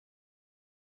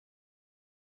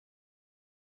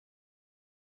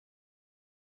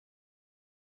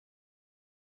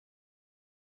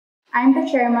I'm the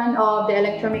chairman of the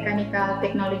Electro-Mechanical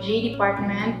Technology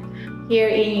Department here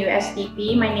in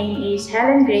USTP. My name is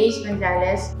HELEN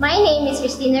GONZALES. My name is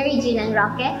CRISTINA, REGINE, and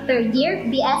ROQUE, third year,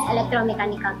 BS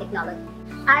Electro-Mechanical Technology.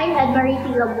 I'm EDMARIE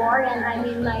and I'm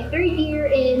in my third year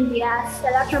in BS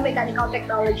Electro-Mechanical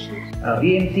Technology.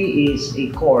 EMT is a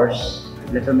course,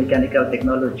 Electromechanical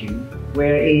Technology,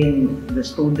 wherein the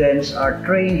students are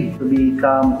trained to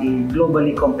become a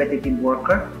globally competitive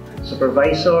worker,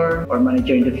 supervisor, or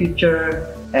manager in the future,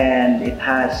 and it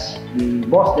has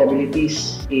both the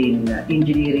abilities in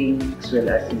engineering as well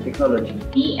as in technology.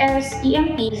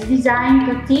 EMT is designed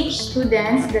to teach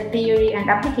students the theory and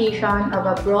application of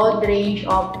a broad range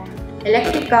of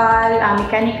electrical,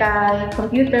 mechanical,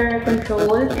 computer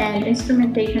control, and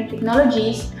instrumentation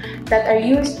technologies that are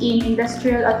used in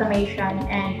industrial automation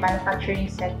and manufacturing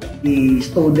settings. The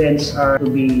students are to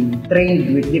be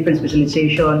trained with different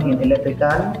specialization in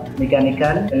electrical,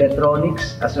 mechanical,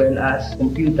 electronics, as well as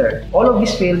computer. All of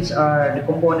these fields are the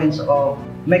components of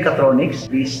mechatronics.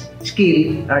 These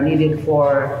skills are needed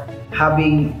for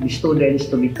having the students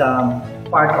to become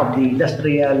part of the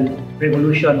industrial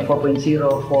revolution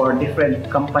 4.0 for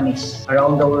different companies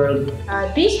around the world.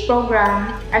 This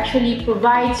program actually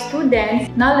provides students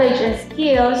knowledge and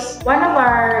skills. One of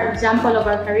our example of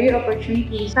our career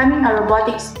opportunities, becoming a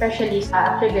robotics specialist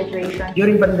after graduation.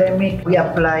 During pandemic, we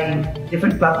apply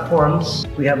different platforms.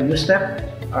 We have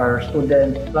USTP, our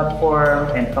student platform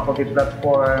and faculty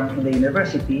platform in the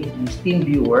university, the STEAM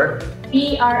Viewer.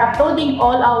 We are uploading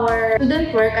all our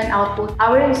student work and output,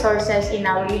 our resources in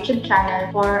our YouTube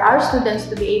channel for our students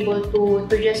to be able to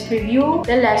just review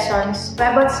the lessons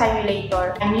about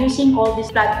simulator, and using all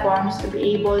these platforms to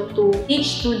be able to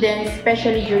teach students,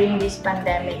 especially during this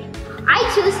pandemic. I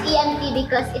choose EMT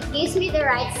because it gives me the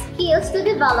right skills to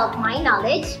develop my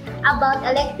knowledge about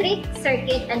electric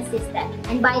circuit and system,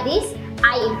 and by this,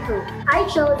 I improve. I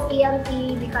chose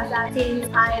EMT because since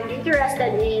I'm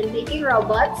interested in making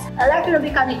robots,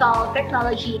 electromechanical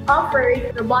technology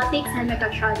offered robotics and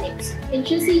mechatronics. In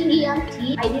choosing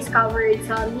EMT, I discovered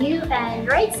some new and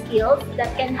right skills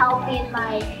that can help in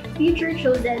my future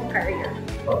chosen career.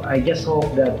 I just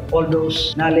hope that all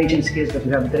those knowledge and skills that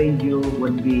we have trained you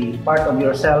would be part of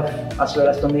yourself, as well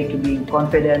as to make you be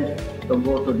confident to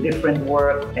go to different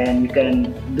work and you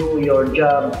can do your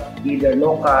job either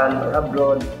local or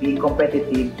abroad, be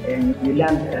competitive, and you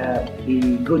land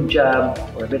a good job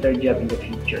or a better job in the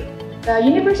future. The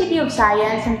University of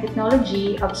Science and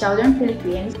Technology of Southern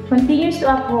Philippines continues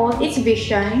to uphold its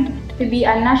vision to be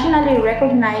a nationally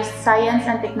recognized science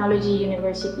and technology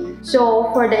university.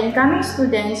 So, for the incoming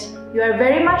students, you are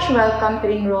very much welcome to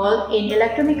enroll in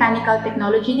Electromechanical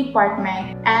Technology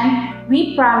Department, and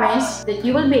we promise that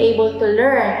you will be able to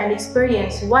learn and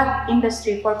experience what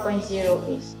Industry 4.0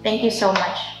 is. Thank you so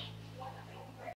much.